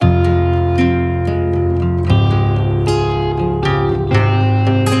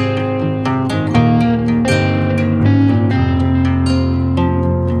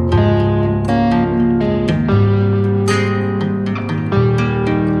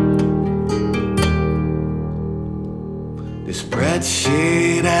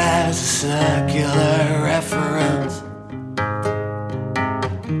spreadsheet as a circular reference.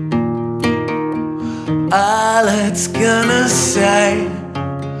 All it's gonna say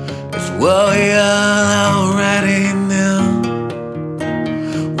is what we all already knew.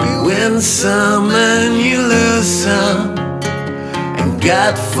 We win some and you lose some, and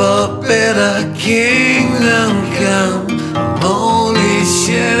God forbid a kingdom come. Holy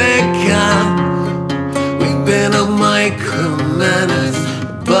shit, it come. We've been out-micromanaged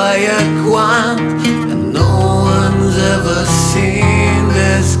by a quant, and no one's ever seen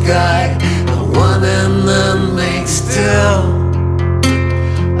this guy. The one and then makes two.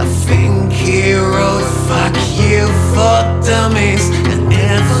 I think he wrote "fuck you" for dummies, and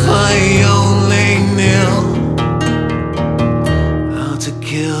if I only knew how to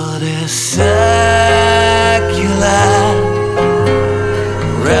kill this circular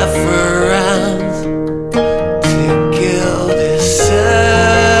reference, to kill this circular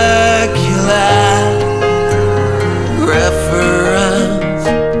reference,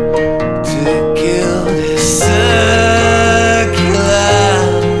 to kill this circular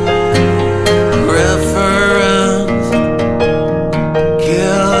reference,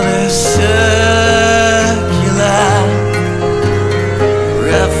 kill this circular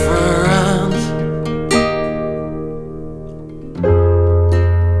reference.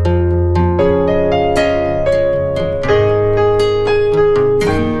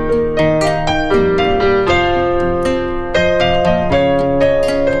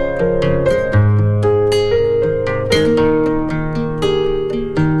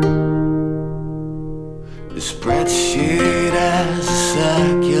 The spreadsheet as a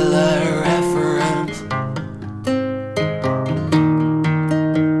circular reference.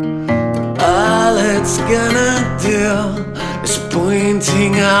 All it's gonna do is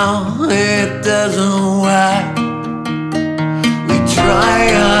pointing out it doesn't work.